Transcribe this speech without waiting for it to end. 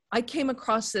I came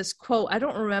across this quote. I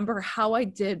don't remember how I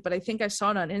did, but I think I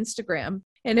saw it on Instagram.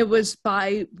 And it was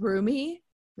by Rumi.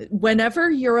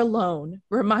 Whenever you're alone,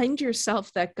 remind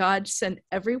yourself that God sent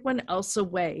everyone else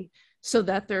away so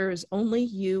that there is only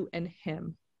you and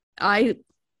him. I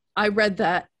read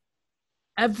that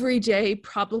every day,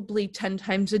 probably 10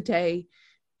 times a day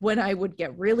when I would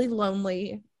get really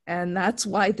lonely. And that's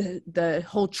why the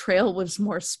whole trail was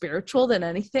more spiritual than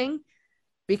anything,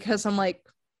 because I'm like,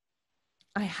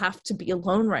 I have to be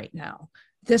alone right now.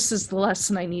 This is the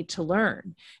lesson I need to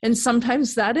learn. And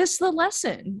sometimes that is the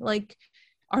lesson. Like,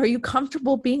 are you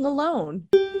comfortable being alone?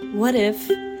 What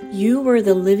if you were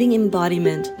the living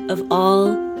embodiment of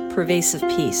all pervasive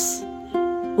peace?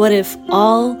 What if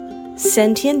all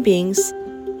sentient beings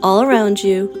all around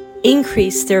you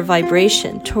increase their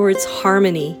vibration towards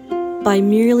harmony by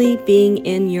merely being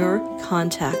in your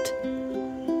contact?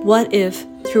 What if,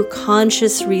 through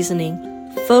conscious reasoning,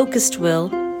 focused will,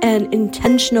 and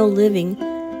intentional living,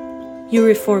 you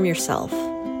reform yourself,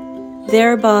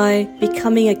 thereby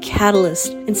becoming a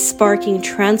catalyst and sparking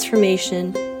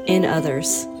transformation in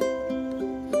others?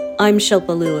 I'm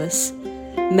Shilpa Lewis,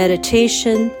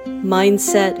 meditation,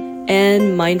 mindset,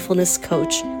 and mindfulness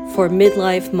coach for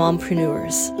midlife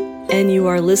mompreneurs, and you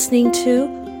are listening to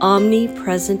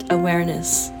Omnipresent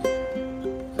Awareness,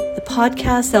 the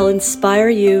podcast that will inspire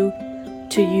you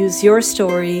to use your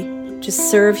story to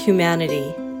serve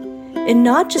humanity in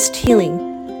not just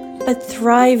healing, but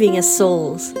thriving as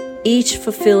souls, each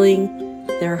fulfilling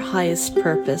their highest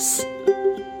purpose.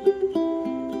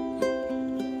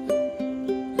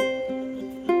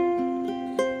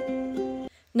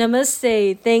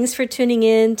 Namaste. Thanks for tuning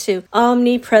in to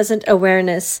Omnipresent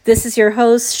Awareness. This is your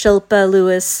host, Shilpa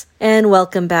Lewis, and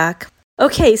welcome back.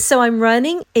 Okay, so I'm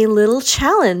running a little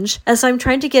challenge as I'm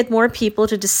trying to get more people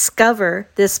to discover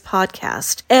this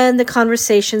podcast and the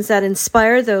conversations that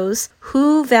inspire those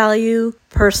who value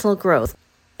personal growth.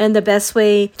 And the best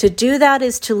way to do that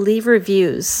is to leave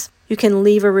reviews. You can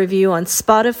leave a review on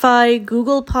Spotify,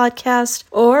 Google Podcast,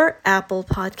 or Apple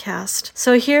Podcast.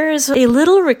 So here is a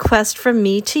little request from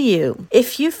me to you.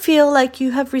 If you feel like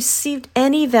you have received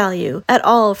any value at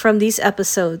all from these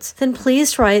episodes, then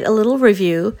please write a little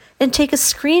review and take a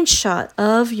screenshot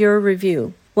of your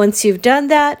review. Once you've done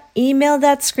that, email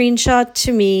that screenshot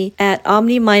to me at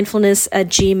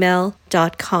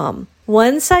omnimindfulness@gmail.com.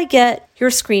 Once I get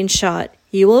your screenshot,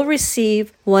 you will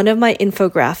receive one of my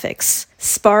infographics.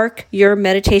 Spark your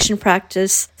meditation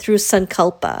practice through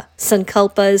Sankalpa.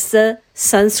 Sankalpa is the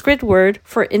Sanskrit word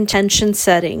for intention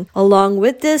setting. Along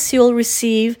with this, you will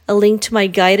receive a link to my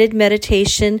guided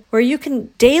meditation where you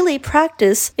can daily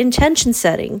practice intention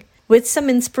setting with some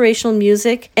inspirational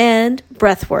music and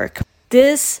breath work.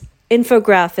 This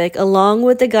infographic, along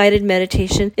with the guided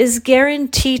meditation, is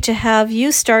guaranteed to have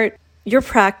you start your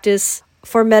practice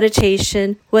for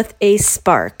meditation with a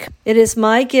spark. It is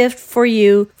my gift for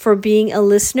you for being a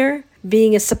listener,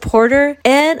 being a supporter,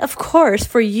 and of course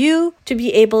for you to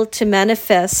be able to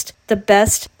manifest the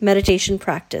best meditation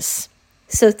practice.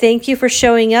 So thank you for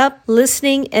showing up,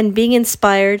 listening, and being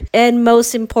inspired, and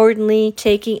most importantly,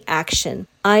 taking action.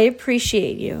 I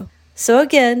appreciate you. So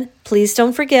again, please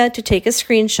don't forget to take a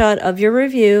screenshot of your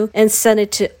review and send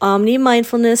it to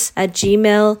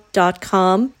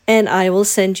omnimindfulness@gmail.com, and I will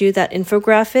send you that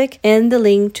infographic and the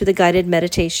link to the guided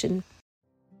meditation.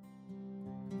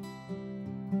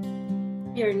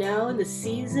 We are now in the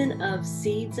season of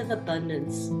Seeds of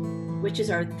Abundance, which is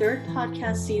our third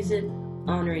podcast season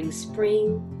honoring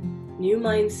spring, new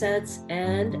mindsets,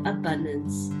 and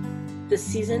abundance. This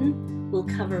season will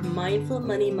cover mindful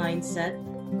money mindset,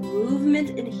 movement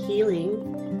and healing,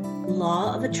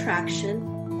 law of attraction,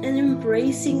 and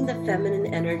embracing the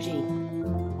feminine energy.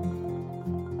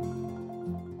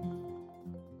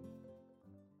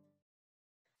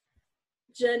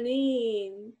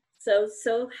 Janine, so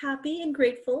happy and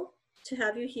grateful to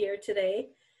have you here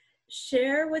today.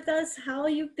 Share with us how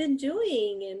you've been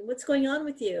doing and what's going on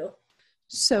with you.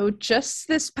 So just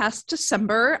this past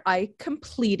December, I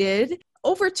completed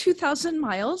over 2,000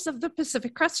 miles of the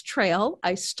Pacific Crest Trail.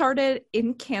 I started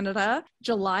in Canada,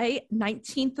 July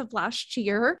 19th of last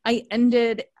year. I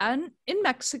ended in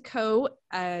Mexico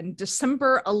on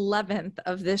December 11th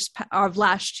of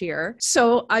last year.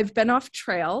 So I've been off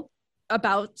trail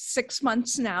about 6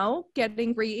 months now,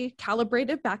 getting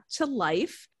recalibrated back to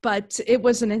life. But it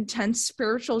was an intense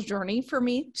spiritual journey for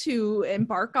me to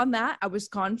embark on that. I was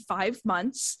gone 5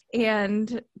 months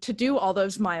and to do all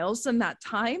those miles in that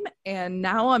time. And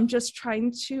now I'm just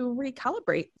trying to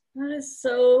recalibrate. That is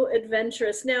so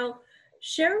adventurous. Now,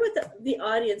 share with the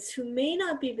audience who may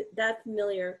not be that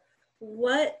familiar,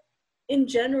 what in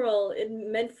general, it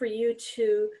meant for you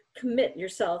to commit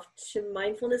yourself to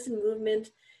mindfulness and movement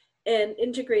and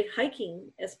integrate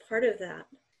hiking as part of that?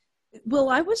 Well,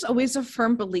 I was always a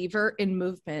firm believer in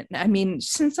movement. I mean,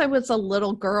 since I was a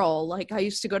little girl, like I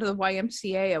used to go to the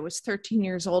YMCA. I was 13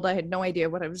 years old. I had no idea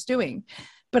what I was doing,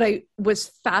 but I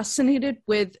was fascinated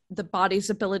with the body's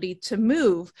ability to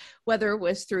move, whether it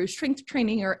was through strength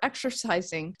training or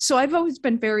exercising. So I've always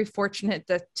been very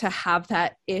fortunate to have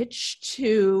that itch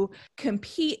to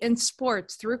compete in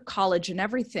sports through college and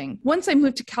everything. Once I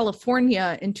moved to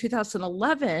California in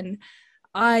 2011,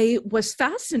 I was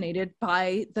fascinated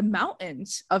by the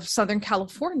mountains of Southern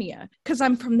California because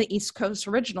I'm from the East Coast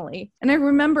originally. And I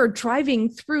remember driving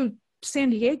through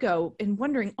San Diego and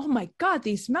wondering, oh my God,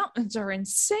 these mountains are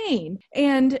insane.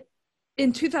 And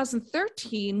in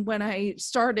 2013, when I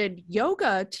started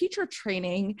yoga teacher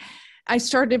training, I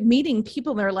started meeting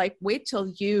people. They're like, wait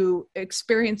till you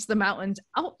experience the mountains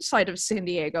outside of San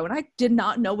Diego. And I did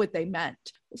not know what they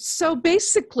meant. So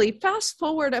basically, fast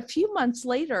forward a few months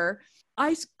later,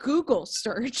 I Google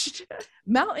searched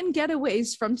mountain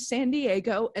getaways from San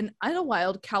Diego, and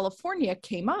Idlewild, California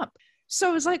came up. So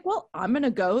I was like, well, I'm going to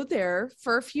go there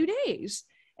for a few days.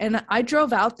 And I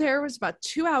drove out there. It was about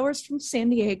 2 hours from San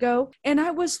Diego. And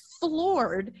I was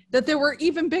floored that there were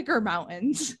even bigger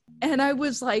mountains. And I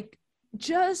was like,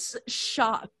 just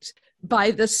shocked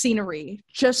by the scenery,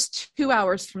 just 2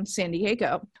 hours from San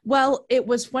Diego. Well, it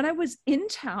was when I was in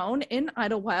town in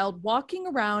Idlewild, walking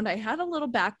around. I had a little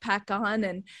backpack on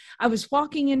and I was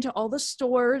walking into all the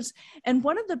stores. And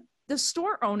one of the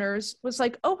store owners was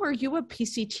like, oh, are you a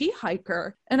PCT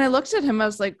hiker? And I looked at him, I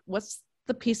was like, what's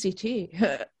the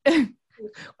PCT?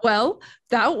 Well,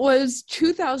 that was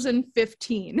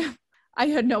 2015. I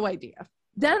had no idea.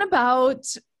 Then about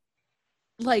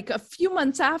like a few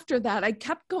months after that, I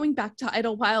kept going back to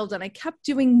Idlewild and I kept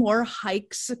doing more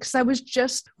hikes because I was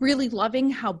just really loving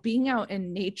how being out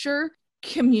in nature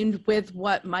communed with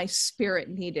what my spirit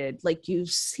needed. Like you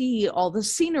see all the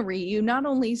scenery, you not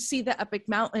only see the epic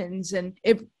mountains, and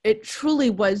it truly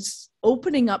was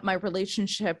opening up my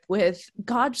relationship with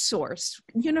God, source,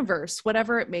 universe,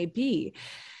 whatever it may be.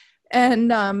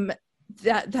 And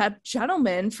that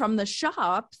gentleman from the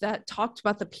shop that talked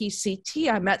about the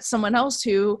PCT, I met someone else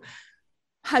who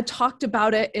had talked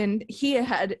about it and he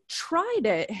had tried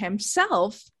it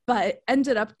himself, but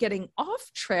ended up getting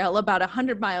off trail about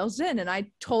 100 miles in. And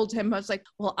I told him, I was like,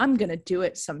 well, I'm going to do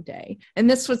it someday. And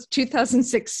this was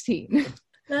 2016.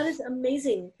 That is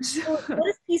amazing. So what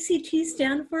does PCT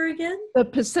stand for again? The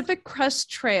Pacific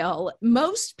Crest Trail.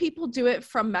 Most people do it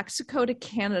from Mexico to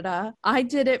Canada. I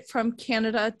did it from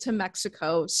Canada to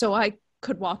Mexico, so I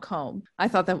could walk home. I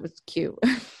thought that was cute.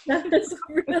 That is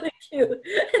really cute.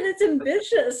 And it's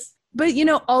ambitious. But, you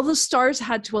know, all the stars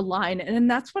had to align.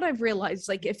 And that's what I've realized.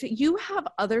 Like, if you have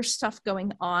other stuff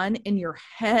going on in your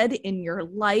head, in your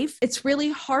life, it's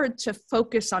really hard to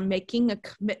focus on making a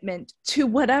commitment to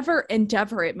whatever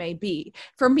endeavor it may be.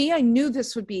 For me, I knew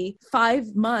this would be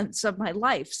 5 months of my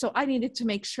life. So I needed to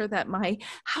make sure that my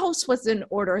house was in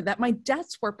order, that my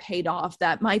debts were paid off,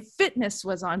 that my fitness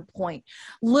was on point.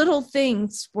 Little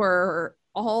things were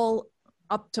all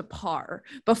up to par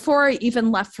before I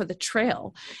even left for the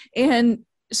trail. And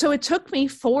so it took me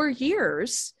 4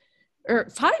 years or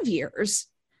 5 years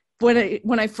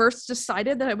when I first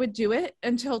decided that I would do it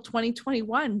until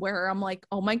 2021, where I'm like,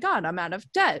 oh my God, I'm out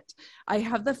of debt. I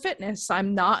have the fitness.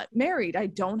 I'm not married. I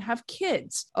don't have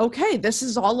kids. Okay, this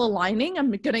is all aligning.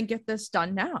 I'm going to get this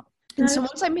done now. And so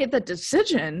once I made the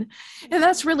decision, and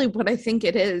that's really what I think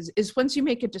it is once you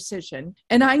make a decision,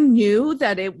 and I knew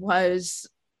that it was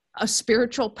a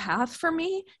spiritual path for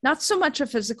me, not so much a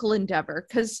physical endeavor,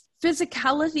 because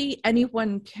physicality,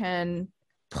 anyone can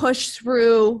push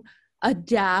through,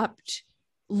 adapt,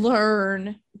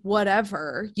 learn,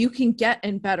 whatever. You can get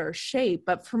in better shape.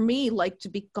 But for me, like, to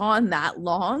be gone that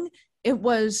long, it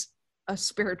was a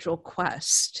spiritual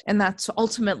quest. And that's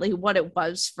ultimately what it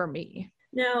was for me.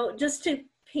 Now, just to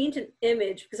paint an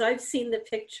image, because I've seen the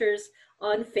pictures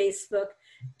on Facebook,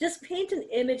 just paint an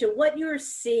image of what you're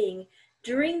seeing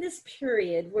during this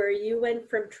period where you went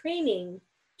from training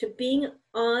to being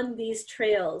on these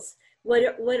trails.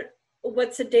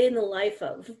 What's a day in the life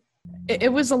of?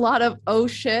 It was a lot of, oh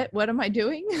shit, what am I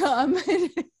doing?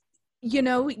 You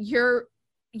know,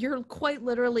 you're quite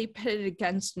literally pitted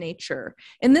against nature.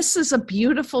 And this is a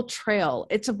beautiful trail.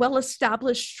 It's a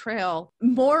well-established trail.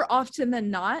 More often than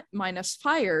not, minus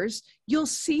fires, you'll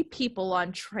see people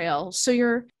on trail. So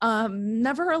you're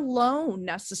never alone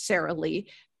necessarily.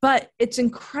 But it's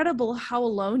incredible how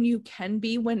alone you can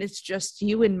be when it's just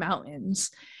you in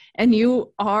mountains and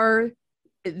you are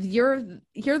you're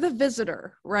the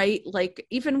visitor, right? Like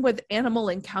even with animal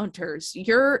encounters,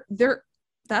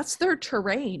 that's their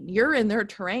terrain. You're in their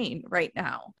terrain right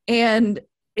now. And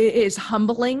it is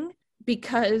humbling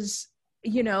because,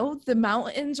 the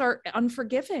mountains are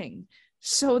unforgiving.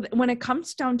 So when it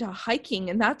comes down to hiking,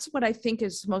 and that's what I think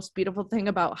is the most beautiful thing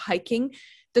about hiking,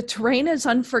 the terrain is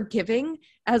unforgiving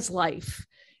as life.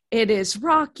 It is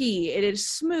rocky, it is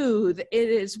smooth, it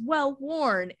is well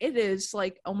worn. It is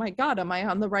like, oh my God, am I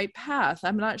on the right path?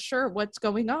 I'm not sure what's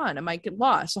going on. Am I get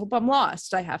lost? I hope I'm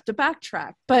lost. I have to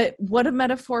backtrack. But what a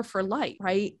metaphor for life,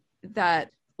 right? That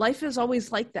life is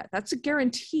always like that. That's a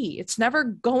guarantee. It's never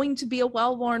going to be a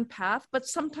well-worn path, but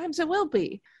sometimes it will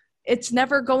be. It's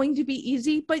never going to be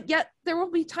easy, but yet there will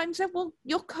be times that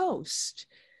you'll coast.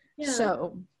 Yeah.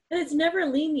 So. And it's never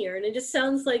linear. And it just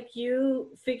sounds like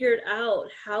you figured out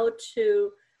how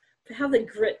to have the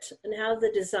grit and have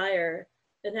the desire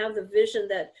and have the vision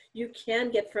that you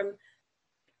can get from,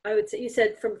 I would say, you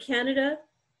said from Canada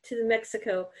to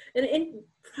Mexico. And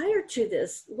prior to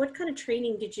this, what kind of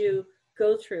training did you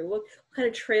go through? What kind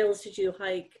of trails did you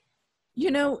hike?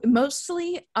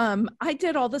 Mostly, I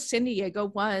did all the San Diego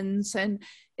ones, and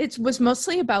it was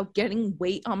mostly about getting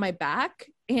weight on my back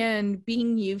and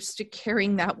being used to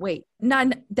carrying that weight.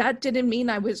 That didn't mean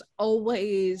I was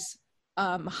always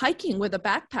hiking with a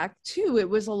backpack too. It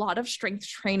was a lot of strength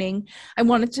training. I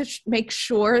wanted to make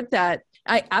sure that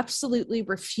I absolutely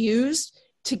refused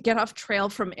to get off trail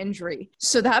from injury.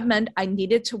 So that meant I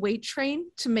needed to weight train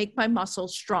to make my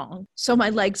muscles strong. So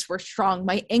my legs were strong,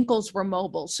 my ankles were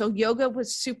mobile. So yoga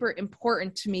was super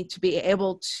important to me to be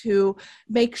able to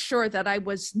make sure that I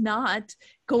was not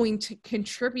going to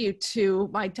contribute to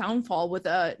my downfall with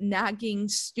a nagging,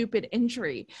 stupid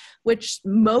injury, which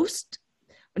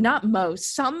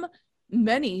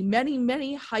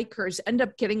many hikers end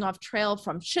up getting off trail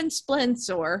from shin splints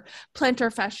or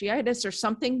plantar fasciitis or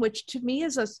something, which to me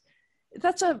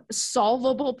that's a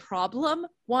solvable problem,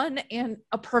 one, and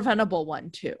a preventable one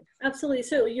too. Absolutely.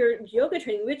 So your yoga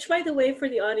training, which by the way, for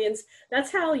the audience, that's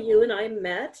how you and I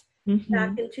met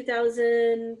back in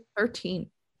 2013.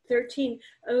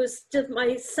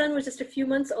 My son was just a few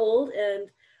months old, and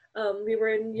we were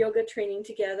in yoga training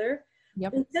together.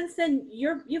 Yep. And since then,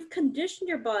 you've conditioned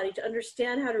your body to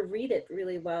understand how to read it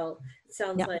really well, it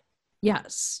sounds like.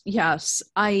 Yes.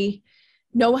 I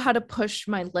know how to push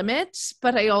my limits,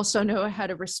 but I also know how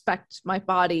to respect my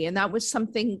body. And that was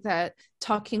something that,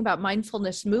 talking about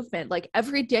mindfulness movement, like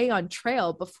every day on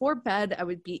trail before bed, I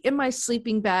would be in my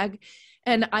sleeping bag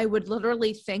and I would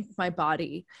literally thank my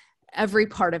body, every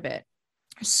part of it.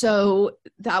 So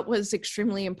that was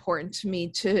extremely important to me,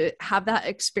 to have that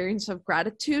experience of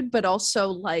gratitude, but also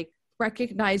like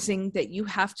recognizing that you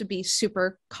have to be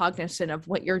super cognizant of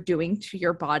what you're doing to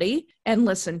your body and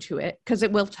listen to it, because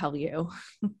it will tell you.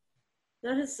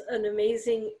 That is an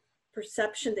amazing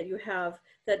perception that you have,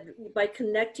 that by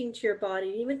connecting to your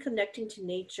body, even connecting to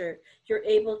nature, you're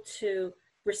able to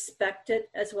respect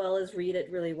it as well as read it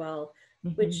really well,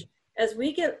 which as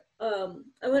we get, I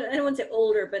don't want to say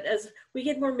older, but as we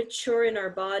get more mature in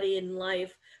our body and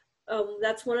life,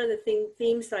 that's one of the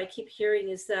themes that I keep hearing,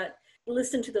 is that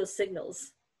listen to those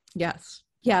signals. Yes,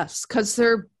 because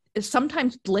they're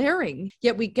sometimes blaring,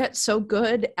 yet we get so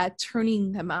good at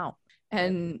turning them out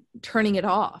and turning it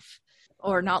off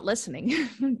or not listening.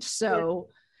 So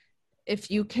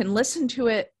if you can listen to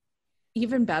it,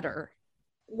 even better.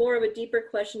 More of a deeper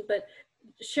question, but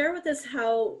share with us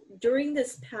how during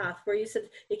this path where you said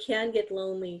it can get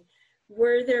lonely,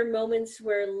 were there moments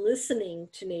where listening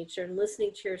to nature and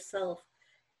listening to yourself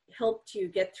helped you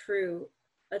get through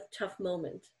a tough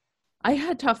moment? I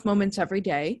had tough moments every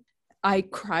day. I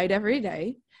cried every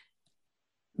day.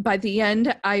 By the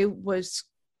end, I was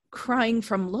crying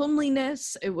from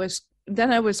loneliness.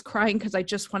 Then I was crying because I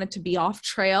just wanted to be off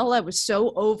trail. I was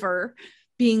so over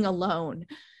being alone.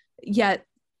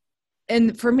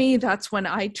 And for me, that's when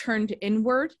I turned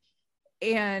inward,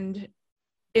 and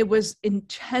it was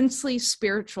intensely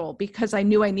spiritual because I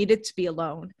knew I needed to be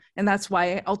alone. And that's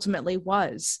why I ultimately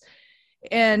was.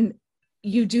 And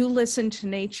you do listen to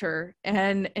nature,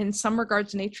 and in some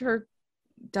regards, nature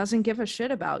doesn't give a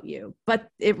shit about you, but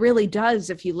it really does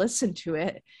if you listen to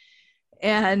it.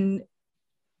 And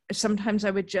sometimes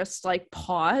I would just like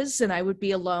pause and I would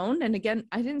be alone. And again,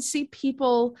 I didn't see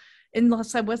people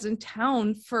unless I was in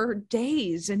town for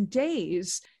days and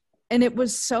days. And it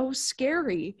was so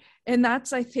scary. And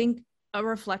that's, I think, a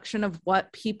reflection of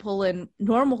what people in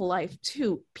normal life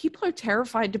too. People are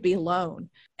terrified to be alone.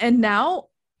 And now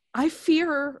I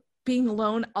fear being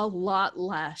alone a lot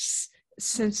less.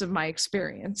 since of my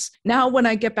experience. Now, when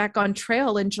I get back on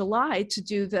trail in July to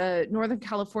do the Northern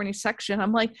California section,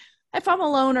 I'm like, if I'm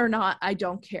alone or not, I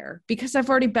don't care, because I've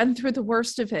already been through the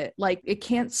worst of it. Like, it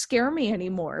can't scare me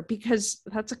anymore, because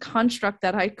that's a construct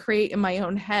that I create in my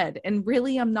own head. And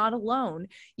really, I'm not alone.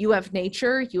 You have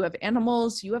nature, you have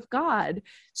animals, you have God,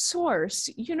 source,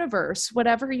 universe,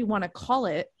 whatever you want to call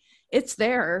it. It's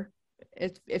there.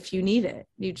 If you need it,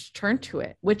 you just turn to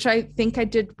it, which I think I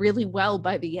did really well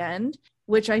by the end,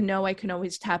 which I know I can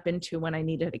always tap into when I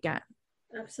need it again.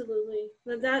 Absolutely.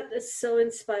 Well, that is so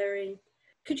inspiring.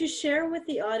 Could you share with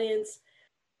the audience,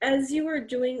 as you were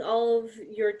doing all of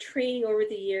your training over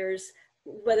the years,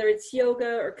 whether it's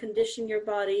yoga or conditioning your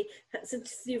body,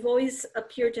 since you've always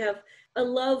appeared to have a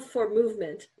love for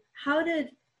movement, how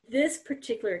did this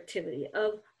particular activity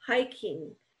of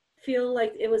hiking feel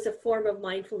like it was a form of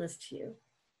mindfulness to you?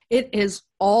 It is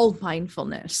all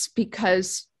mindfulness,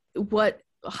 because what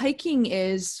hiking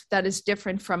is that is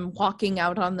different from walking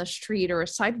out on the street or a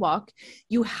sidewalk,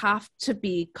 you have to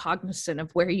be cognizant of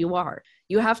where you are.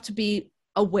 You have to be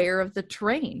aware of the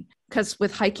terrain, because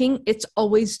with hiking, it's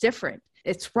always different.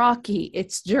 It's rocky,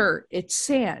 it's dirt, it's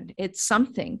sand, it's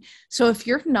something. So if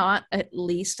you're not at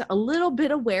least a little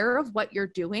bit aware of what you're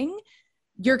doing,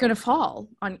 you're going to fall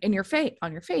on your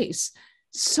face.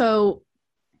 So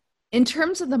in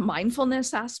terms of the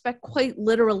mindfulness aspect, quite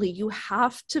literally, you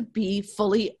have to be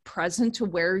fully present to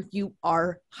where you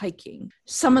are hiking.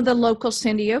 Some of the local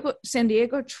San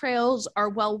Diego trails are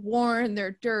well worn,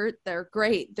 they're dirt, they're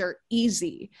great, they're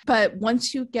easy. But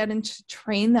once you get into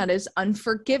terrain that is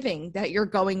unforgiving, that you're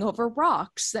going over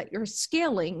rocks, that you're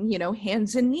scaling,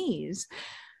 hands and knees,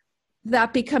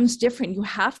 that becomes different. You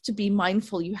have to be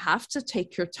mindful. You have to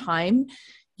take your time.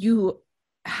 You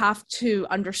have to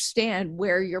understand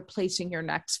where you're placing your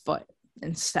next foot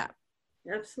and step.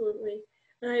 Absolutely.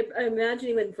 And I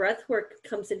imagine when breath work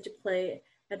comes into play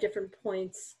at different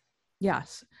points.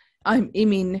 Yes. I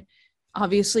mean,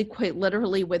 obviously quite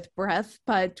literally with breath,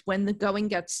 but when the going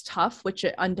gets tough, which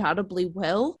it undoubtedly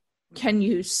will, can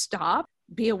you stop,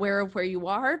 be aware of where you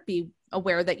are, be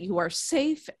aware that you are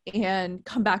safe, and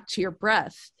come back to your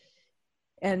breath?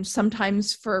 And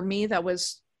sometimes for me, that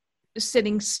was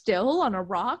sitting still on a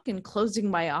rock and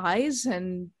closing my eyes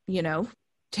and,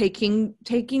 taking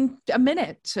a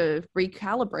minute to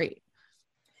recalibrate.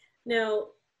 Now,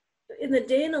 in the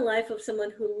day in the life of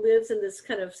someone who lives in this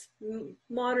kind of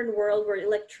modern world where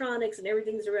electronics and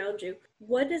everything's around you,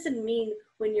 what does it mean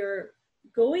when you're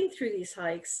going through these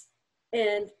hikes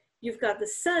and you've got the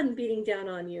sun beating down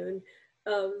on you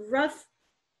and rough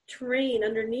terrain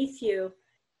underneath you?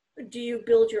 Do you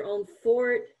build your own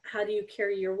fort? How do you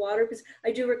carry your water? Because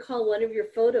I do recall one of your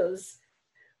photos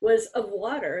was of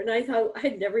water, and I thought, I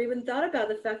had never even thought about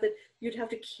the fact that you'd have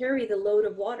to carry the load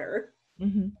of water.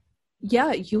 Mm-hmm.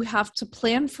 Yeah, you have to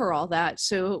plan for all that.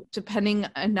 So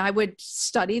and I would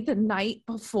study the night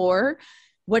before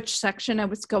which section I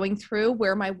was going through,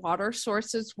 where my water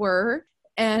sources were.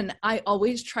 And I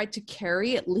always tried to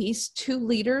carry at least 2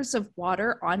 liters of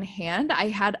water on hand. I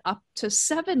had up to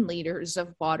 7 liters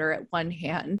of water at one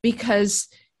hand, because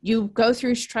you go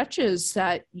through stretches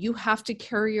that you have to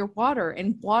carry your water,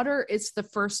 and water is the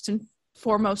first and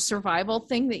foremost survival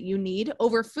thing that you need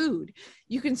over food.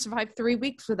 You can survive 3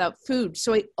 weeks without food.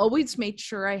 So I always made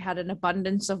sure I had an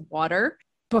abundance of water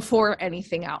before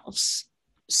anything else.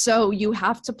 So you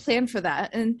have to plan for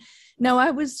that. And now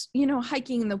I was,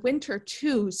 hiking in the winter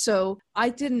too. So I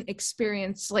didn't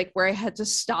experience like where I had to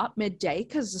stop midday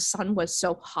because the sun was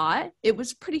so hot. It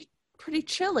was pretty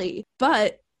chilly.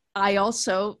 But I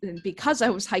also, because I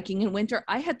was hiking in winter,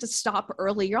 I had to stop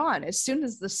early on as soon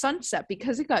as the sun set,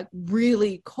 because it got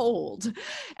really cold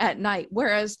at night.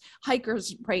 Whereas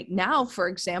hikers right now, for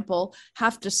example,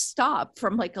 have to stop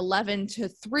from like 11 to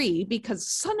 3 because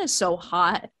the sun is so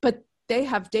hot, but they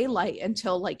have daylight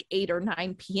until like 8 or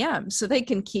 9 p.m. so they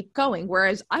can keep going.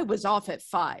 Whereas I was off at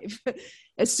 5.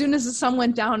 As soon as the sun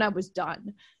went down, I was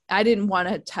done. I didn't want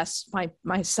to test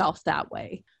myself that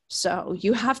way. So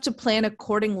you have to plan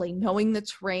accordingly, knowing the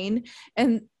terrain.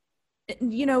 And,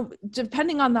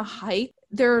 depending on the hike,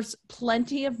 there's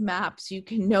plenty of maps. You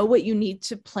can know what you need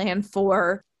to plan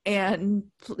for, and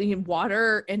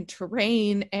water and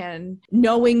terrain and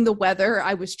knowing the weather.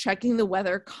 I was checking the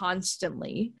weather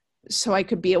constantly, so I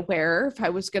could be aware if I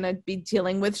was going to be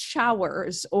dealing with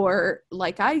showers, or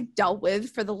like I dealt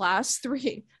with for the last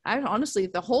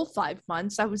the whole 5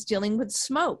 months, I was dealing with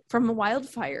smoke from the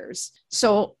wildfires.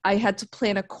 So I had to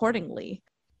plan accordingly.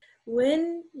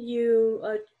 When you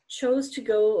chose to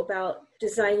go about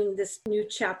designing this new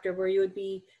chapter where you would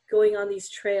be going on these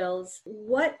trails,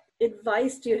 what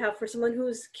advice do you have for someone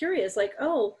who's curious? Like,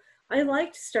 oh, I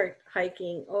like to start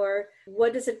hiking, or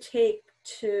what does it take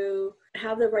to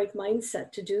have the right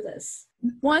mindset to do this?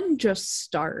 One, just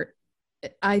start.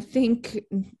 I think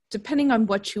depending on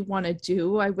what you want to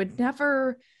do, I would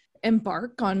never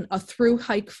embark on a through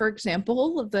hike, for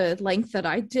example, the length that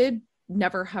I did,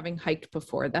 never having hiked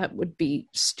before. That would be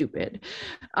stupid.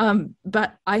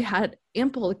 But I had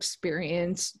ample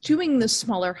experience doing the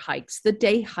smaller hikes, the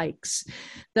day hikes,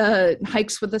 the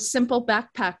hikes with a simple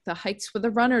backpack, the hikes with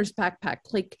a runner's backpack,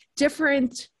 like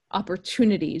different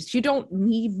opportunities. You don't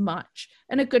need much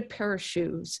and a good pair of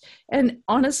shoes. And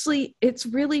honestly, it's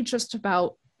really just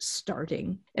about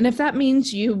starting. And if that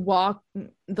means you walk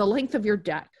the length of your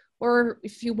deck, or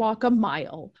if you walk a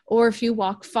mile, or if you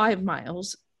walk 5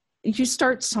 miles, you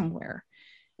start somewhere.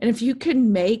 And if you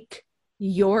can make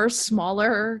your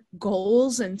smaller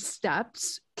goals and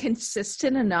steps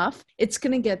consistent enough, it's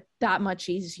going to get that much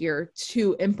easier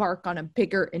to embark on a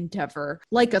bigger endeavor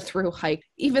like a through hike,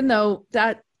 even though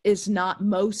that is not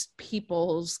most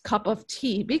people's cup of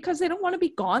tea because they don't want to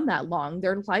be gone that long.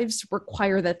 Their lives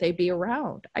require that they be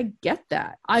around. I get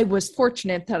that. I was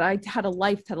fortunate that I had a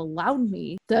life that allowed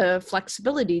me the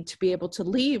flexibility to be able to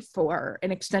leave for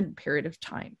an extended period of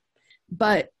time.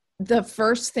 But the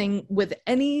first thing with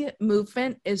any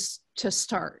movement is to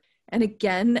start. And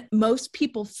again, most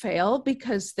people fail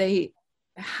because they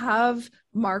have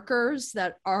markers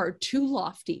that are too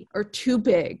lofty or too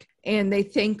big. And they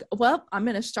think, well, I'm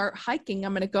going to start hiking.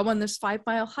 I'm going to go on this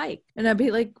 5-mile hike. And I'd be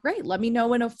like, great, let me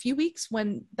know in a few weeks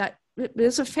when that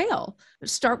is a fail.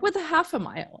 Start with a half a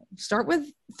mile. Start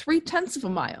with 3/10 of a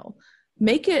mile.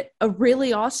 Make it a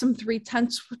really awesome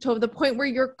 3/10 to the point where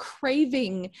you're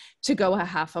craving to go a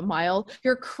half a mile.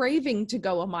 You're craving to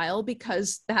go a mile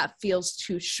because that feels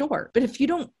too short. But if you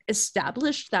don't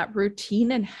establish that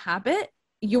routine and habit,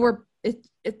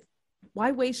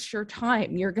 why waste your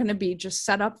time? You're going to be just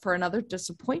set up for another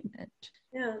disappointment.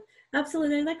 Yeah,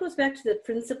 absolutely. And that goes back to the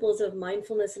principles of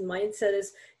mindfulness and mindset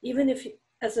is even if you,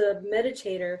 as a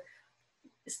meditator,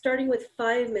 starting with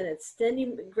 5 minutes, then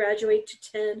you graduate to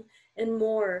 10 and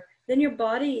more, then your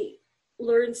body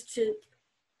learns to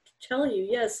tell you,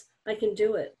 yes, I can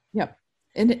do it. Yep.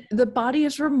 And the body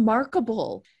is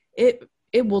remarkable.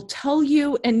 It will tell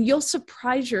you, and you'll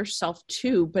surprise yourself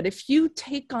too. But if you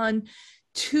take on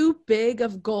too big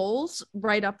of goals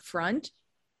right up front,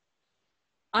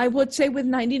 I would say with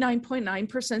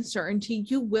 99.9% certainty,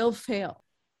 you will fail.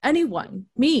 Anyone,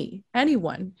 me,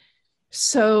 anyone.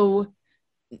 So,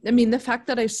 I mean, the fact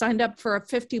that I signed up for a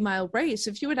 50-mile race,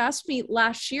 if you had asked me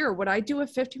last year, would I do a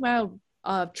 50-mile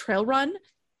trail run?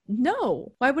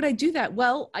 No. Why would I do that?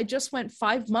 Well, I just went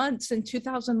 5 months and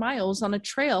 2,000 miles on a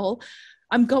trail.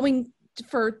 I'm going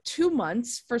for 2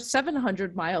 months for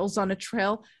 700 miles on a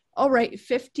trail. All right,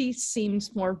 50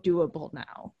 seems more doable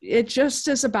now. It just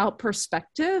is about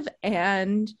perspective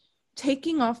and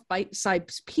taking off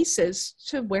bite-sized pieces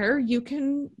to where you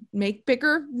can make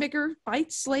bigger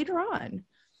bites later on.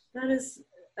 That is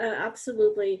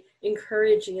absolutely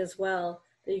encouraging as well.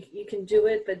 You can do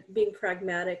it, but being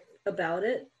pragmatic about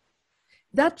it.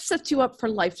 That sets you up for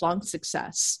lifelong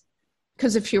success.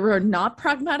 Because if you are not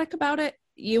pragmatic about it,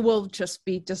 you will just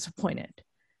be disappointed.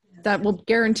 That will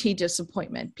guarantee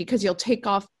disappointment because you'll take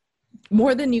off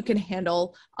more than you can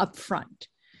handle up front,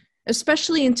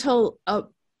 especially until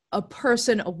a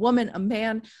person, a woman, a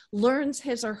man learns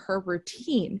his or her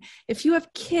routine. If you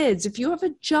have kids, if you have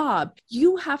a job,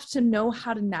 you have to know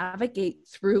how to navigate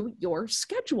through your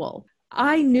schedule.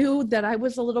 I knew that I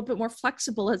was a little bit more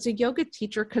flexible as a yoga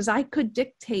teacher because I could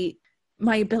dictate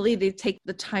my ability to take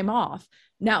the time off.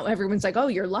 Now everyone's like, oh,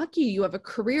 you're lucky you have a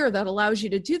career that allows you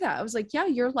to do that. I was like, yeah,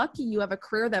 you're lucky you have a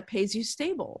career that pays you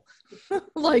stable.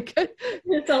 Like,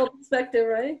 it's all perspective,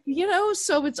 right? You know,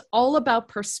 so it's all about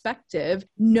perspective.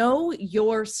 Know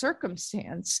your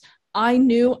circumstance. I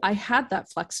knew I had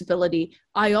that flexibility.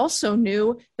 I also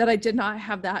knew that I did not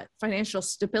have that financial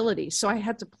stability. So I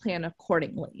had to plan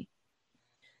accordingly.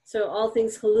 So all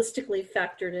things holistically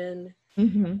factored in.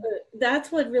 Mm-hmm.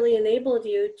 That's what really enabled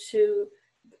you to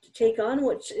take on,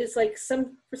 which is like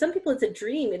for some people, it's a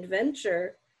dream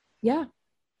adventure. Yeah,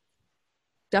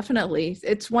 definitely.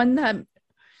 It's one that,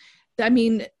 I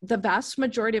mean, the vast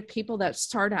majority of people that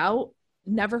start out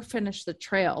never finish the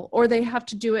trail, or they have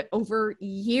to do it over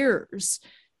years,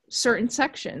 certain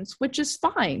sections, which is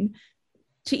fine,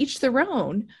 to each their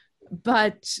own.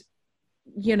 But,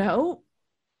 you know,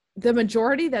 the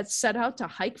majority that set out to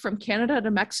hike from Canada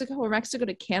to Mexico or Mexico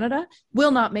to Canada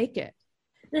will not make it.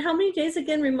 And how many days,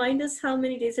 again, remind us how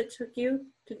many days it took you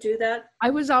to do that?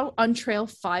 I was out on trail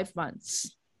 5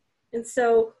 months. And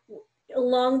so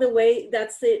along the way,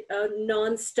 that's the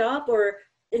nonstop, or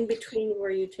in between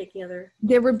were you taking other?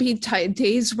 There would be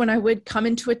days when I would come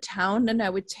into a town and I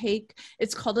would take,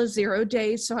 it's called a 0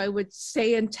 day. So I would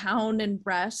stay in town and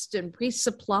rest and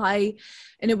resupply.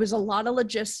 And it was a lot of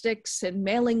logistics and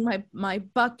mailing my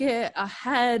bucket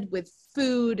ahead with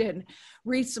food and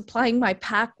resupplying my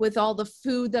pack with all the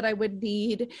food that I would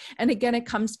need. And again, it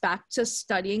comes back to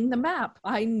studying the map.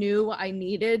 I knew I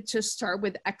needed to start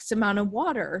with X amount of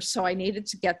water. So I needed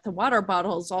to get the water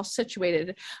bottles all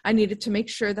situated. I needed to make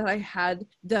sure that I had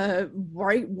the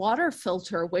right water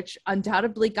filter, which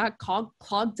undoubtedly got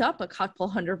clogged up a couple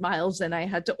 100 miles, and I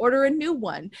had to order a new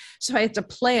one. So I had to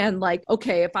plan like,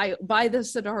 okay, if I buy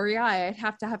this at REI, I'd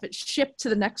have to have it shipped to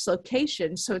the next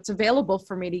location so it's available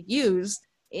for me to use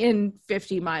in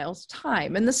 50 miles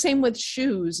time. And the same with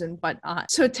shoes and whatnot.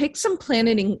 So it takes some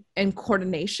planning and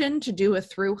coordination to do a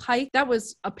through hike. That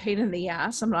was a pain in the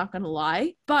ass, I'm not going to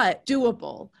lie, but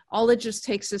doable. All it just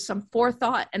takes is some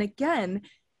forethought. And again,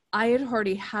 I had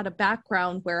already had a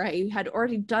background where I had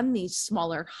already done these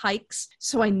smaller hikes.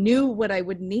 So I knew what I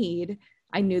would need.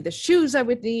 I knew the shoes I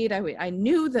would need. I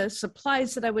knew the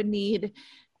supplies that I would need.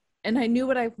 And I knew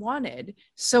what I wanted.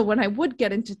 So when I would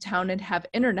get into town and have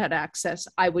internet access,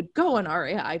 I would go on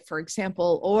REI, for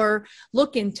example, or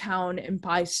look in town and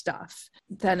buy stuff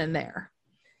then and there.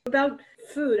 About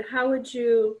food, how would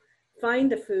you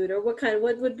find the food, or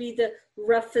what would be the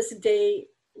roughest day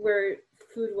where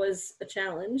food was a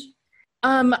challenge?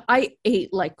 I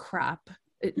ate like crap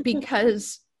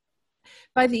because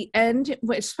by the end,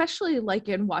 especially like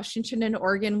in Washington and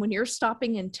Oregon, when you're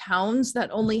stopping in towns that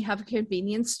only have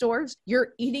convenience stores,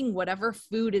 you're eating whatever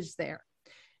food is there.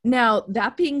 Now,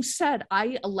 that being said,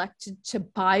 I elected to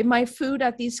buy my food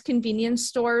at these convenience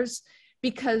stores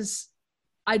because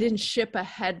I didn't ship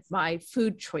ahead my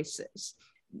food choices.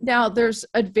 Now, there's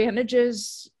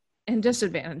advantages and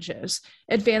disadvantages.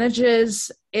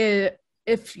 Advantages,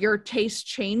 if your tastes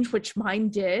change, which mine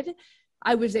did,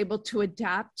 I was able to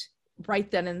adapt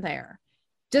right then and there.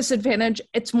 Disadvantage,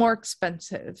 it's more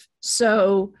expensive.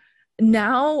 So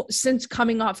now, since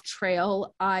coming off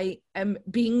trail, I am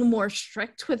being more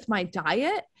strict with my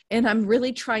diet, and I'm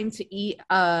really trying to eat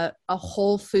a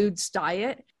whole foods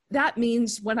diet. That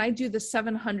means when I do the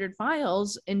 700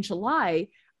 miles in July,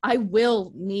 I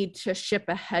will need to ship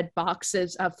ahead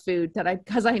boxes of food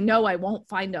because I know I won't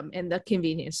find them in the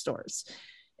convenience stores.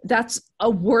 That's a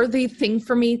worthy thing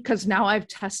for me because now I've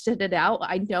tested it out.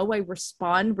 I know I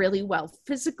respond really well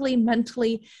physically,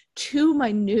 mentally to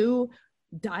my new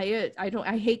diet.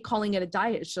 I hate calling it a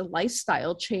diet. It's a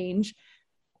lifestyle change.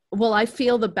 Well, I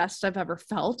feel the best I've ever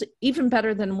felt, even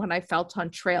better than when I felt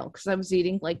on trail, because I was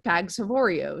eating like bags of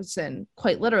Oreos and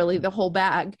quite literally the whole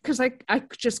bag because I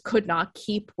just could not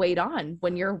keep weight on.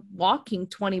 When you're walking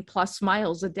 20 plus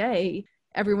miles a day,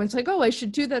 everyone's like, oh, I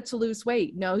should do that to lose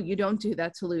weight. No, you don't do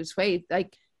that to lose weight.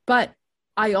 But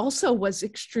I also was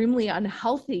extremely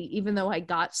unhealthy, even though I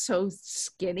got so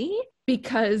skinny,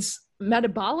 because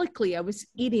metabolically I was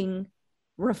eating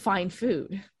refined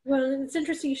food. Well, it's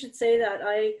interesting you should say that.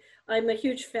 I'm a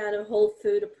huge fan of whole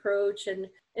food approach. And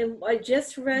I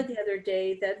just read the other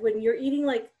day that when you're eating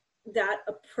like that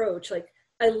approach, like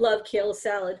I love kale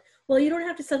salad. Well, you don't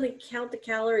have to suddenly count the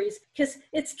calories because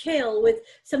it's kale with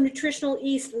some nutritional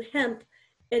yeast and hemp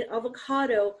and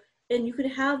avocado, and you can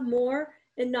have more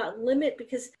and not limit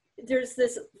because there's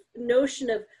this notion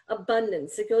of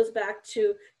abundance. It goes back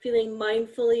to feeling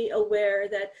mindfully aware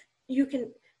that you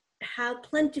can have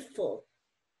plentiful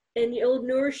and you'll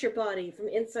nourish your body from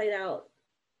inside out.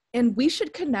 And we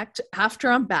should connect after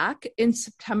I'm back in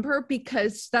September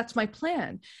because that's my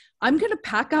plan. I'm going to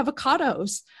pack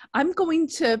avocados. I'm going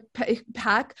to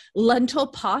pack lentil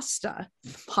pasta,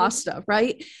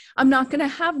 right? I'm not going to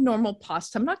have normal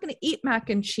pasta. I'm not going to eat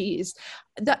mac and cheese.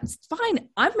 That's fine.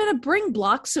 I'm going to bring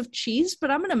blocks of cheese,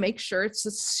 but I'm going to make sure it's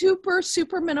a super,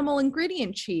 super minimal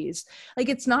ingredient cheese. Like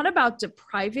it's not about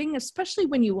depriving, especially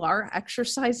when you are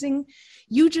exercising.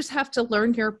 You just have to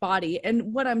learn your body.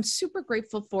 And what I'm super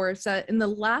grateful for is that in the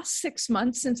last 6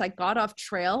 months since I got off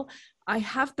trail, I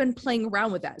have been playing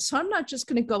around with that. So I'm not just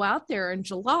going to go out there in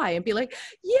July and be like,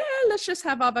 yeah, let's just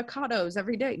have avocados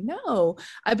every day. No,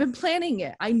 I've been planning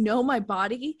it. I know my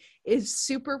body is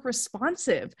super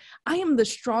responsive. I am the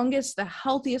strongest, the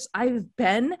healthiest I've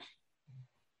been,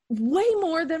 way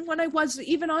more than when I was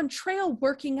even on trail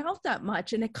working out that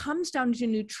much. And it comes down to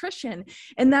nutrition.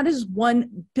 And that is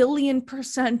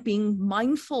 1,000,000,000% being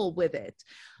mindful with it.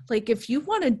 Like if you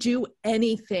want to do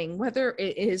anything, whether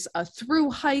it is a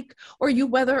through hike or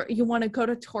whether you want to go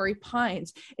to Torrey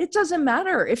Pines, it doesn't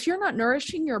matter. If you're not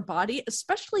nourishing your body,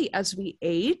 especially as we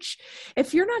age,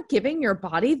 if you're not giving your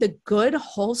body the good,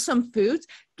 wholesome foods,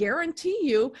 guarantee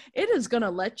you it is going to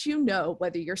let you know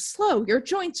whether you're slow, your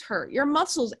joints hurt, your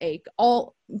muscles ache,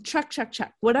 all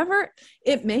check, whatever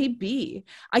it may be.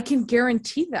 I can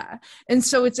guarantee that. And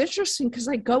so it's interesting because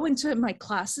I go into my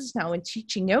classes now and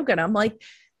teaching yoga, and I'm like,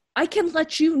 I can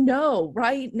let you know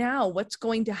right now what's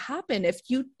going to happen if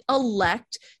you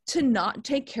elect to not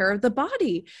take care of the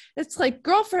body. It's like,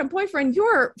 girlfriend, boyfriend,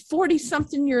 you're 40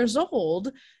 something years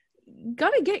old.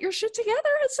 Got to get your shit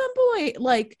together at some point.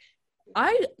 Like,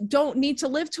 I don't need to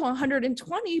live to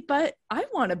 120, but I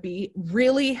want to be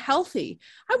really healthy.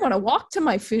 I want to walk to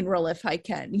my funeral if I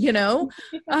can, you know?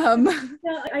 Yeah,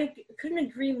 I couldn't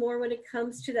agree more when it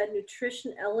comes to that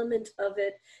nutrition element of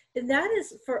it. And that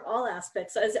is for all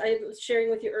aspects. As I was sharing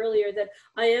with you earlier, that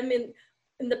I am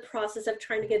in the process of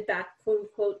trying to get back, quote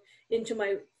unquote, into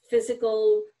my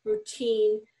physical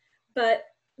routine. But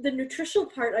the nutritional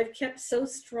part I've kept so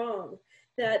strong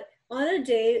that on a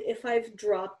day, if I've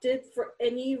dropped it for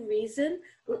any reason,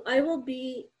 I will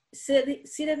be sit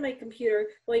at my computer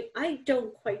going, I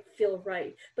don't quite feel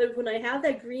right. But when I have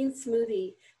that green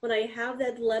smoothie, when I have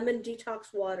that lemon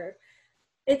detox water,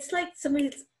 it's like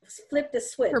somebody's flipped a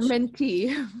switch.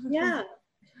 Fermenty. Yeah,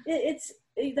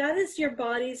 that is your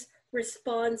body's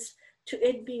response to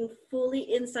it being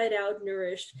fully inside out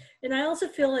nourished. And I also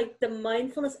feel like the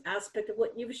mindfulness aspect of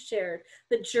what you've shared,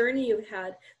 the journey you've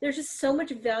had, there's just so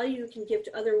much value you can give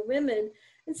to other women,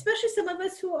 especially some of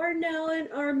us who are now in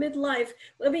our midlife.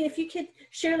 I mean, if you could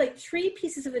share like 3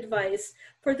 pieces of advice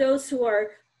for those who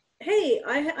are, hey,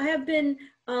 I have been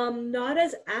not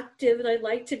as active as I'd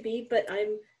like to be, but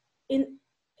I'm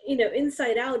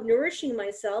inside out nourishing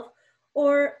myself,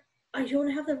 or I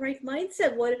don't have the right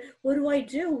mindset. What do I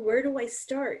do? Where do I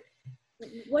start?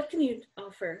 What can you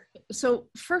offer? So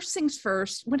first things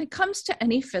first, when it comes to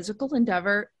any physical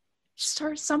endeavor,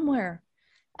 start somewhere.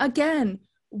 Again,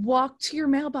 walk to your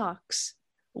mailbox,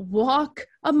 walk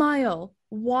a mile,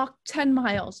 walk 10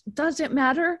 miles. Does it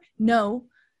matter? No.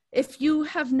 If you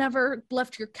have never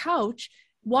left your couch,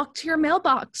 walk to your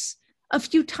mailbox a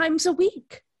few times a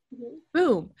week. Mm-hmm.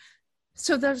 Boom.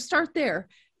 So start there.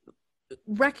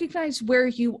 Recognize where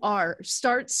you are.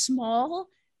 Start small,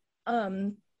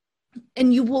 and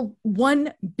you will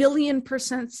 1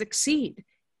 billion% succeed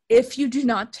if you do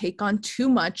not take on too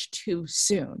much too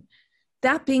soon.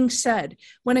 That being said,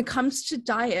 when it comes to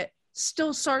diet,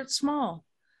 still start small.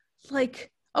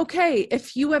 Like, okay,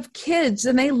 if you have kids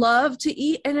and they love to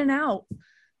eat In-N-Out,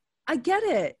 I get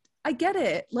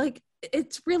it. Like,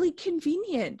 it's really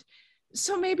convenient.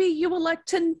 So maybe you elect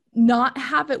to not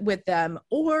have it with them,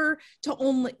 or to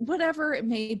only, whatever it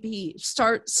may be,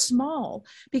 start small,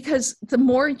 because the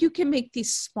more you can make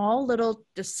these small little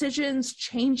decisions,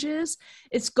 changes,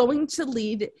 it's going to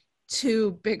lead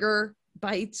to bigger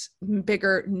bites,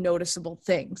 bigger noticeable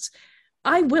things.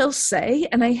 I will say,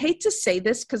 and I hate to say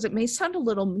this because it may sound a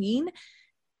little mean,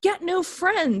 get new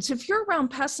friends. If you're around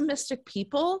pessimistic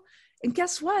people, and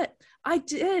guess what? I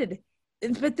did.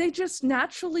 But they just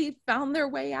naturally found their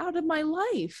way out of my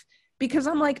life, because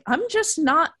I'm like, I'm just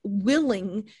not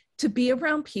willing to be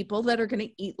around people that are going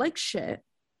to eat like shit,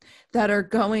 that are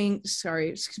going, sorry,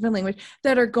 excuse my language,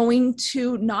 that are going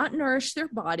to not nourish their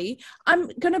body. I'm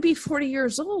going to be 40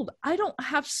 years old. I don't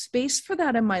have space for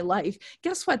that in my life.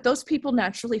 Guess what? Those people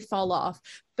naturally fall off.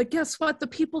 But guess what? The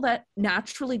people that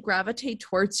naturally gravitate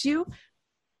towards you,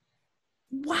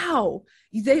 wow,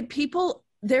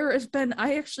 there has been,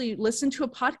 I actually listened to a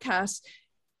podcast.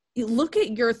 You look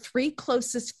at your 3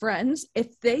 closest friends.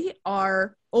 If they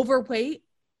are overweight,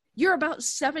 you're about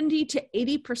 70 to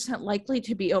 80% likely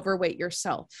to be overweight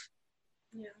yourself.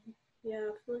 Yeah,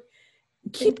 absolutely.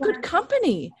 Keep good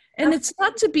company. And it's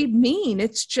not to be mean.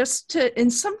 It's just to,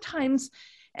 and sometimes,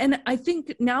 and I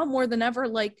think now more than ever,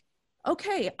 like,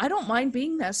 okay, I don't mind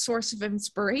being that source of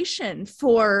inspiration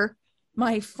for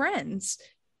my friends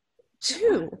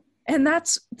too. And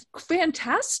that's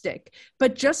fantastic.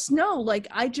 But just know, like,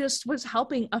 I just was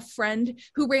helping a friend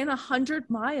who ran 100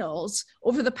 miles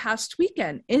over the past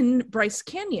weekend in Bryce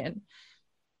Canyon.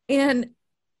 And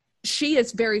she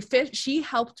is very fit. She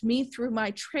helped me through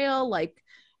my trail. Like,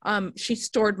 she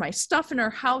stored my stuff in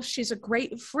her house. She's a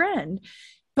great friend.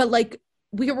 But like,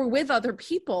 we were with other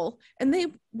people and they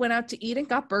went out to eat and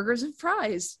got burgers and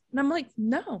fries. And I'm like,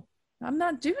 no, I'm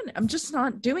not doing it. I'm just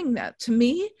not doing that. To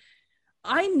me,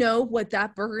 I know what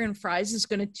that burger and fries is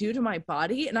going to do to my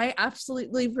body, and I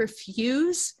absolutely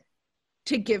refuse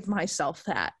to give myself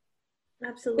that.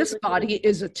 Absolutely. This body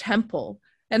is a temple,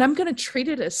 and I'm going to treat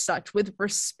it as such with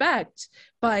respect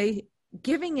by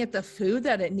giving it the food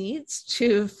that it needs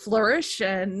to flourish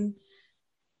and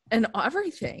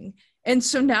everything. And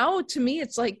so now to me,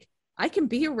 it's like, I can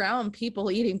be around people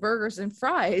eating burgers and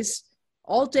fries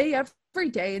all day, every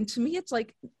day. And to me, it's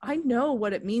like, I know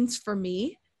what it means for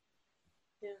me.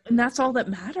 Yeah. And that's all that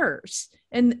matters.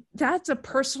 And that's a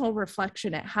personal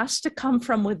reflection. It has to come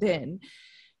from within,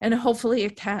 and hopefully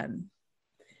it can.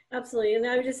 Absolutely. And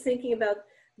I was just thinking about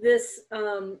this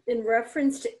in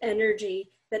reference to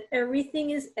energy, that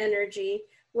everything is energy,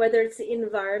 whether it's the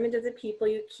environment of the people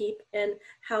you keep and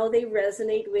how they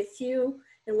resonate with you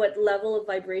and what level of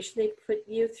vibration they put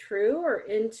you through or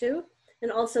into,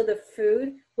 and also the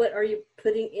food, what are you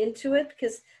putting into it?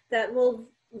 Because that will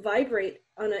vibrate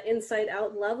on an inside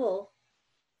out level.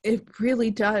 It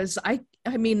really does. I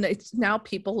mean, it's now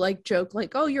people like joke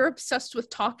like, oh, you're obsessed with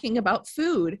talking about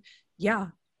food. Yeah,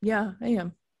 I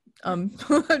am.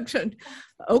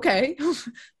 Okay.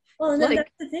 Well, and then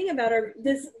that's the thing about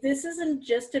this isn't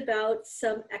just about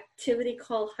some activity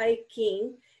called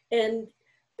hiking and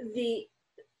the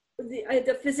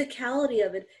physicality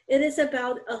of it. It is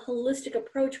about a holistic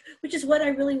approach, which is what I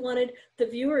really wanted the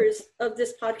viewers of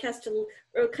this podcast to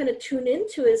kind of tune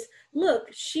into is, look,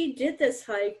 she did this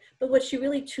hike, but what she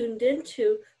really tuned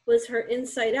into was her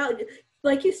inside out.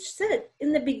 Like you said,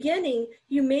 in the beginning,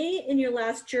 you may in your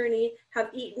last journey have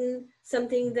eaten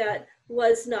something that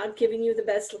was not giving you the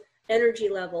best energy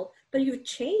level, but you've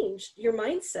changed your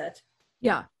mindset.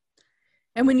 Yeah.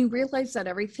 And when you realize that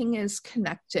everything is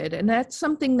connected, and that's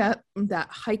something that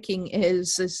hiking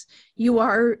is you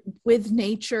are with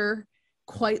nature,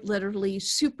 quite literally,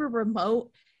 super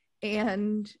remote.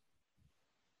 And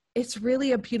it's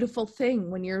really a beautiful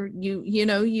thing when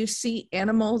you see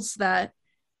animals that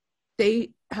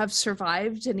they have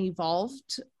survived and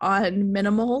evolved on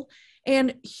minimal,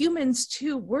 and humans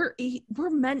too. We're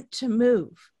meant to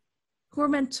move. We're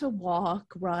meant to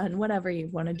walk, run, whatever you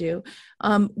want to do.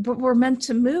 But we're meant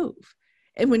to move.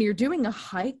 And when you're doing a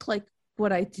hike like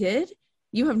what I did,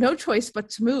 you have no choice but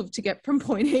to move to get from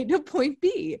point A to point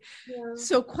B. Yeah.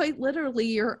 So quite literally,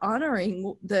 you're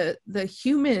honoring the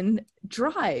human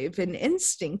drive and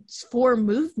instincts for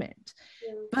movement.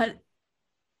 Yeah. But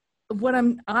what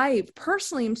I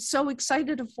personally am so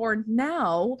excited for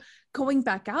now, going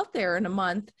back out there in a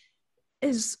month,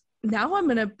 is now I'm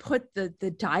going to put the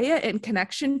diet and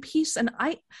connection piece. And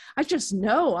I just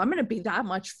know I'm going to be that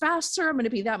much faster. I'm going to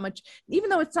be that much,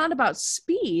 even though it's not about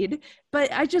speed,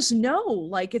 but I just know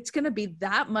like it's going to be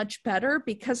that much better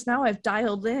because now I've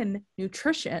dialed in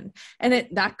nutrition, and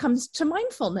that comes to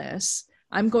mindfulness.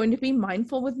 I'm going to be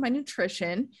mindful with my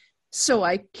nutrition so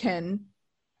I can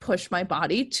push my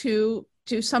body to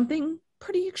do something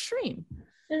pretty extreme.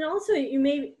 And also you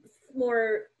may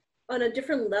more on a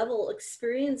different level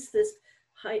experience this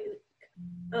high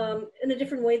in a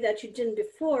different way that you didn't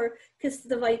before, because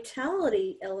the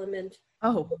vitality element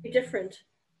will be different.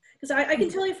 Because I can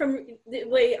tell you from the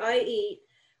way I eat,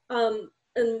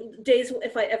 and days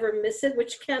if I ever miss it,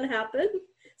 which can happen,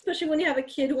 especially when you have a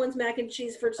kid who wants mac and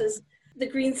cheese versus the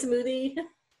green smoothie.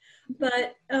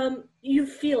 But you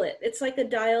feel it. It's like a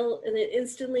dial, and it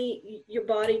instantly your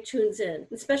body tunes in,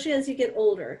 especially as you get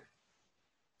older.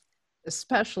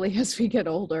 Especially as we get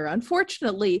older,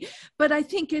 unfortunately. But I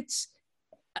think it's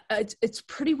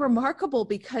pretty remarkable,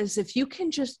 because if you can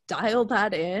just dial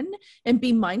that in and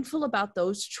be mindful about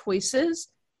those choices,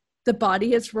 the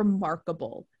body is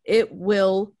remarkable. It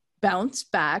will bounce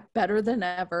back better than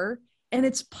ever. And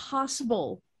it's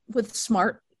possible with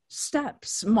smart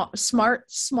steps,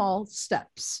 small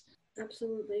steps.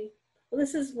 Absolutely. Well,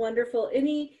 this is wonderful.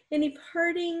 Any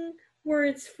parting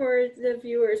words for the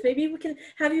viewers? Maybe we can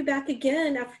have you back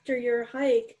again after your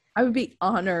hike. I would be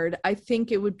honored. I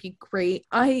think it would be great.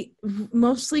 I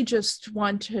mostly just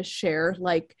want to share,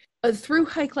 like, a through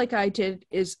hike like I did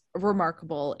is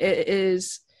remarkable. It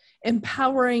is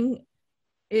empowering.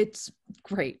 It's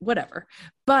great, whatever.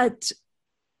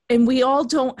 And we all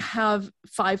don't have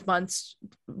 5 months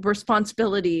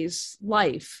responsibilities,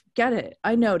 life. Get it.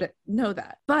 I know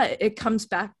that. But it comes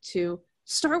back to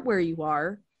start where you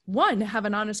are. One, have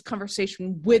an honest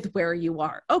conversation with where you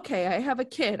are. Okay, I have a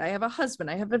kid, I have a husband,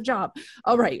 I have a job.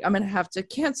 All right, I'm going to have to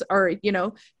cancel or,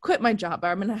 quit my job.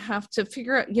 I'm going to have to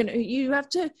figure out, you have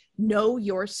to know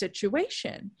your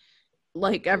situation.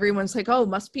 Like everyone's like, oh,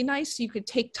 must be nice. You could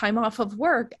take time off of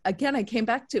work. Again, I came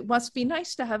back to it must be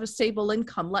nice to have a stable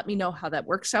income. Let me know how that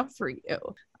works out for you.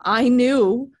 I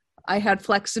knew I had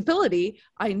flexibility.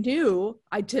 I knew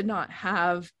I did not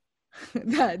have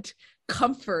that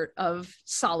comfort of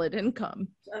solid income.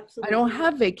 Absolutely. I don't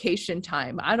have vacation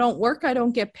time. I don't work. I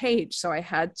don't get paid. So I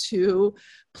had to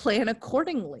plan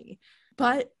accordingly.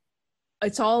 But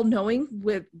it's all knowing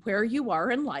with where you are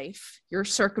in life, your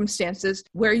circumstances,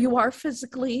 where you are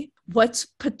physically, what's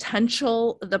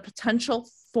the potential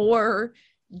for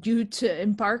you to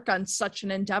embark on such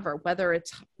an endeavor, whether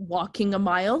it's walking a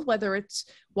mile, whether it's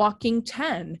walking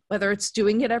 10, whether it's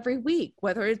doing it every week,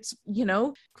 whether it's,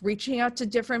 reaching out to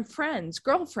different friends,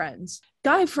 girlfriends,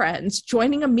 guy friends,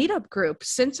 joining a meetup group.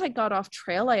 Since I got off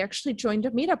trail, I actually joined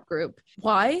a meetup group.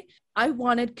 Why? I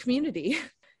wanted community.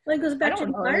 Well, it goes back to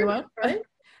environment, right?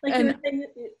 Like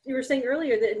you were saying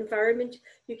earlier, the environment,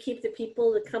 you keep the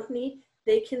people, the company,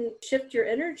 they can shift your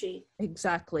energy.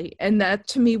 Exactly. And that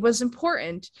to me was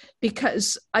important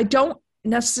because I don't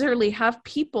necessarily have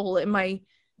people in my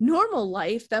normal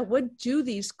life that would do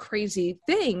these crazy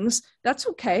things. That's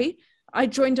okay. I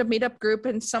joined a meetup group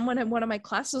and someone in one of my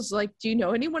classes was like, do you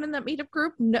know anyone in that meetup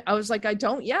group? No, I was like, I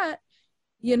don't yet,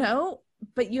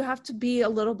 but you have to be a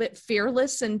little bit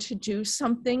fearless and to do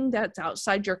something that's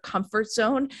outside your comfort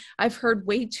zone. I've heard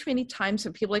way too many times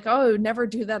of people like, oh, never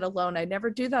do that alone. I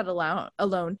never do that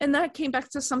alone. And that came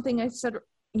back to something I said,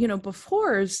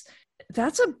 before, is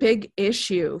that's a big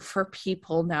issue for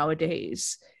people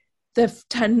nowadays.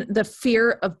 The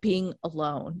fear of being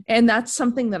alone. And that's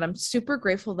something that I'm super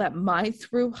grateful that my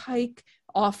through hike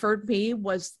offered me,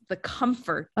 was the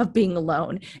comfort of being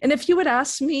alone. And if you had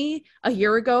asked me a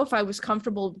year ago if I was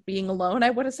comfortable being alone, I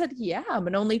would have said, yeah, I'm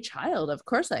an only child. Of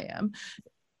course I am.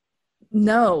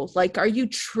 No, like, are you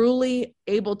truly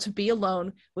able to be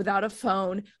alone without a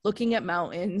phone, looking at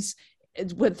mountains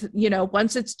with,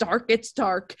 once it's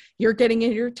dark, you're getting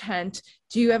in your tent.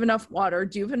 Do you have enough water?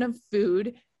 Do you have enough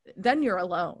food? Then you're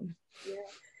alone.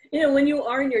 Yeah. When you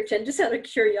are in your tent, just out of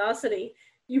curiosity,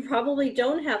 you probably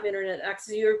don't have internet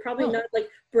access. You're probably not like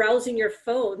browsing your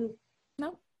phone.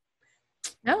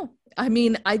 No. I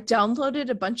mean, I downloaded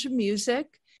a bunch of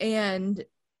music and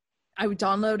I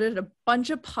downloaded a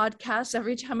bunch of podcasts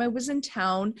every time I was in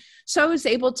town. So I was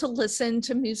able to listen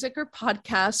to music or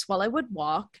podcasts while I would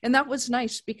walk. And that was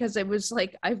nice because it was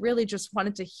like, I really just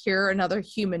wanted to hear another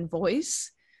human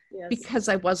voice. Yes. Because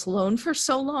I was alone for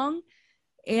so long.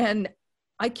 And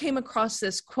I came across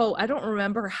this quote. I don't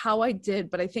remember how I did,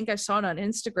 but I think I saw it on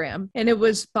Instagram. And it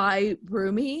was by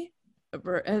Rumi.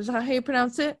 Is that how you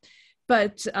pronounce it?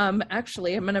 But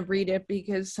actually, I'm going to read it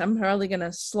because I'm probably going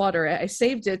to slaughter it. I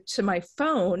saved it to my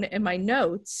phone in my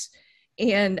notes,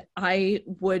 and I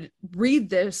would read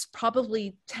this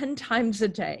probably 10 times a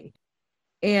day.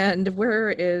 And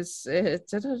where is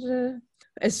it?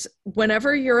 As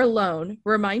whenever you're alone,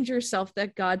 remind yourself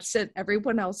that God sent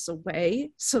everyone else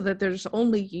away so that there's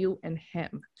only you and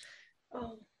him.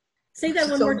 Oh, say that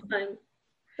one more time.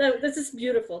 This is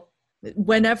beautiful.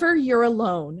 Whenever you're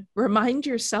alone, remind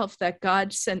yourself that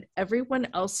God sent everyone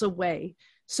else away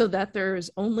so that there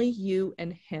is only you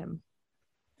and him.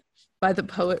 By the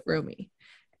poet Rumi.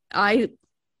 I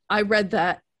read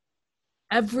that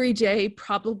every day,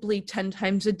 probably 10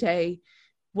 times a day,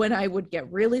 when I would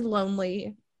get really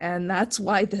lonely. And that's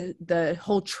why the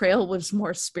whole trail was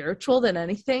more spiritual than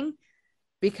anything,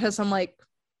 because I'm like,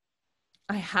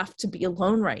 I have to be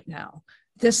alone right now.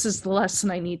 This is the lesson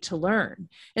I need to learn.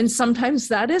 And sometimes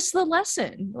that is the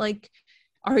lesson. Like,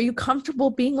 are you comfortable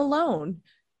being alone?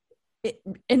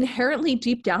 Inherently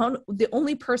deep down, the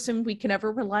only person we can ever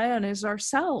rely on is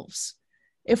ourselves.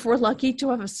 If we're lucky to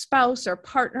have a spouse or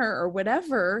partner or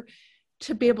whatever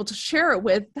to be able to share it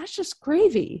with, that's just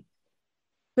gravy.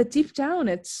 But deep down,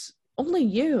 it's only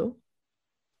you.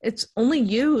 It's only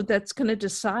you that's going to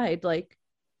decide like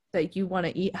that you want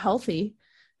to eat healthy.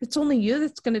 It's only you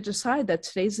that's going to decide that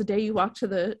today's the day you walk to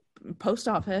the post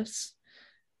office.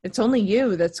 It's only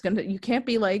you that's going to, you can't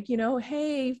be like,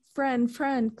 hey,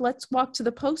 friend, let's walk to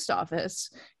the post office.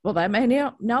 Well, that may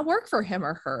not work for him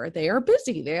or her. They are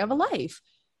busy. They have a life.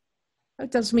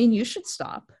 That doesn't mean you should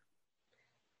stop.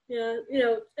 Yeah,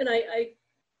 and I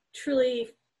truly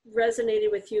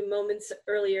resonated with you moments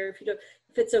earlier.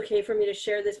 If it's okay for me to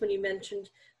share this, when you mentioned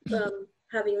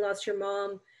having lost your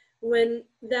mom, when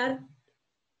that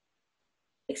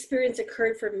experience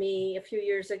occurred for me a few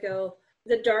years ago,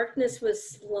 the darkness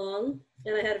was long,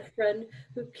 and I had a friend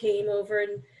who came over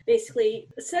and basically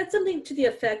said something to the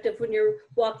effect of, when you're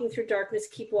walking through darkness,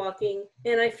 keep walking.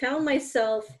 And I found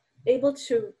myself able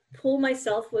to pull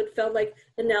myself, what felt like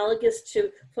analogous to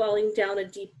falling down a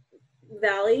deep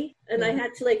valley. And I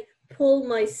had to pull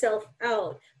myself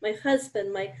out. My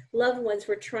husband, my loved ones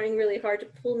were trying really hard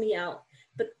to pull me out.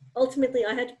 But ultimately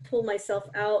I had to pull myself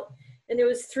out. And it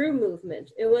was through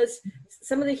movement. It was,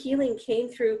 some of the healing came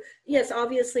through, yes,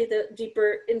 obviously the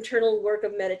deeper internal work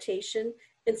of meditation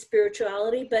and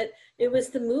spirituality, but it was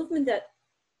the movement that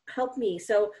helped me.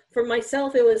 So for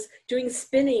myself, it was doing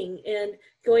spinning and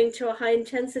going to a high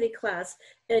intensity class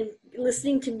and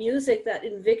listening to music that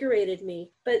invigorated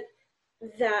me. But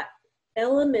that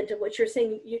element of what you're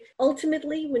saying. You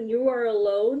ultimately, when you are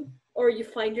alone or you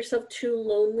find yourself too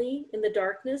lonely in the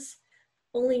darkness,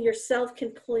 only yourself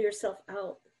can pull yourself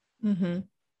out. Mm-hmm.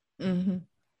 Mm-hmm.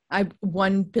 I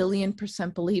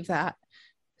 1,000,000,000% believe that.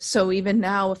 So even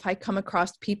now, if I come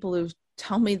across people who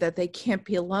tell me that they can't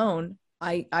be alone,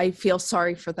 I feel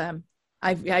sorry for them.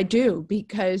 I do,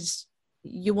 because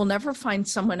you will never find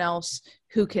someone else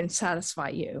who can satisfy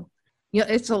you. You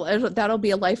know, that'll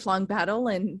be a lifelong battle,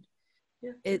 and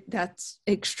that's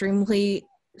extremely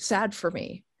sad for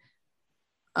me.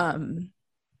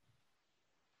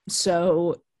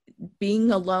 So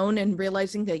being alone and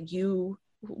realizing that you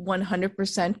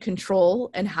 100%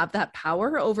 control and have that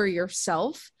power over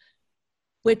yourself,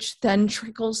 which then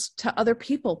trickles to other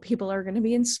people. People are going to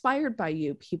be inspired by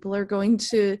you. People are going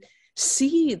to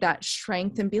see that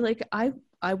strength and be like, I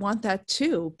want that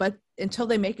too. But until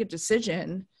they make a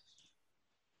decision,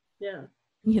 you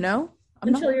know,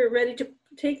 until you're ready to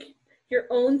take your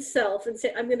own self and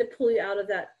say, I'm going to pull you out of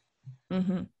that.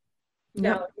 Mm-hmm.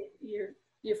 Now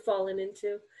you've fallen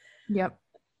into. Yep.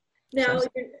 Now,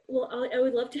 I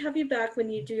would love to have you back when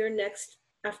you do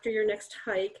after your next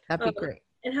hike. That'd be great.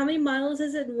 And how many miles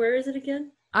is it, and where is it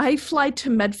again? I fly to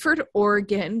Medford,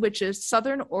 Oregon, which is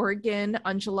Southern Oregon,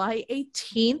 on July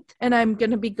 18th. And I'm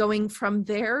going to be going from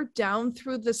there down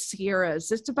through the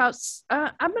Sierras. It's about,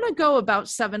 I'm going to go about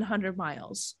 700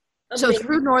 miles. Amazing. So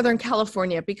through Northern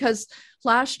California, because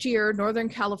last year, Northern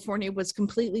California was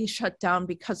completely shut down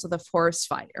because of the forest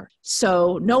fire.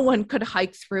 So no one could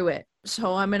hike through it.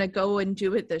 So I'm going to go and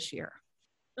do it this year.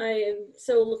 I am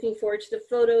so looking forward to the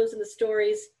photos and the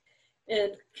stories,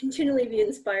 and continually be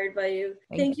inspired by you.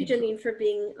 Thank you, Janine, for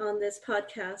being on this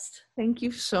podcast. Thank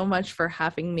you so much for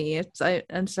having me. It's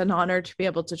an honor to be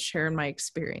able to share my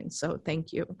experience. So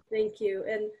thank you. Thank you.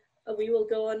 And we will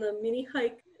go on a mini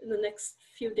hike in the next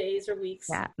few days or weeks.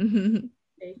 Yeah.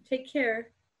 Okay, take care.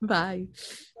 Bye.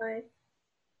 Bye.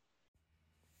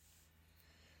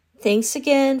 Thanks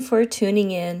again for tuning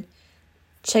in.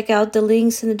 Check out the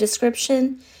links in the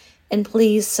description, and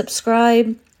please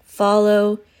subscribe,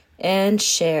 follow, and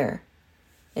share,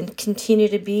 and continue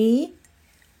to be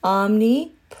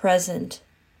omnipresent.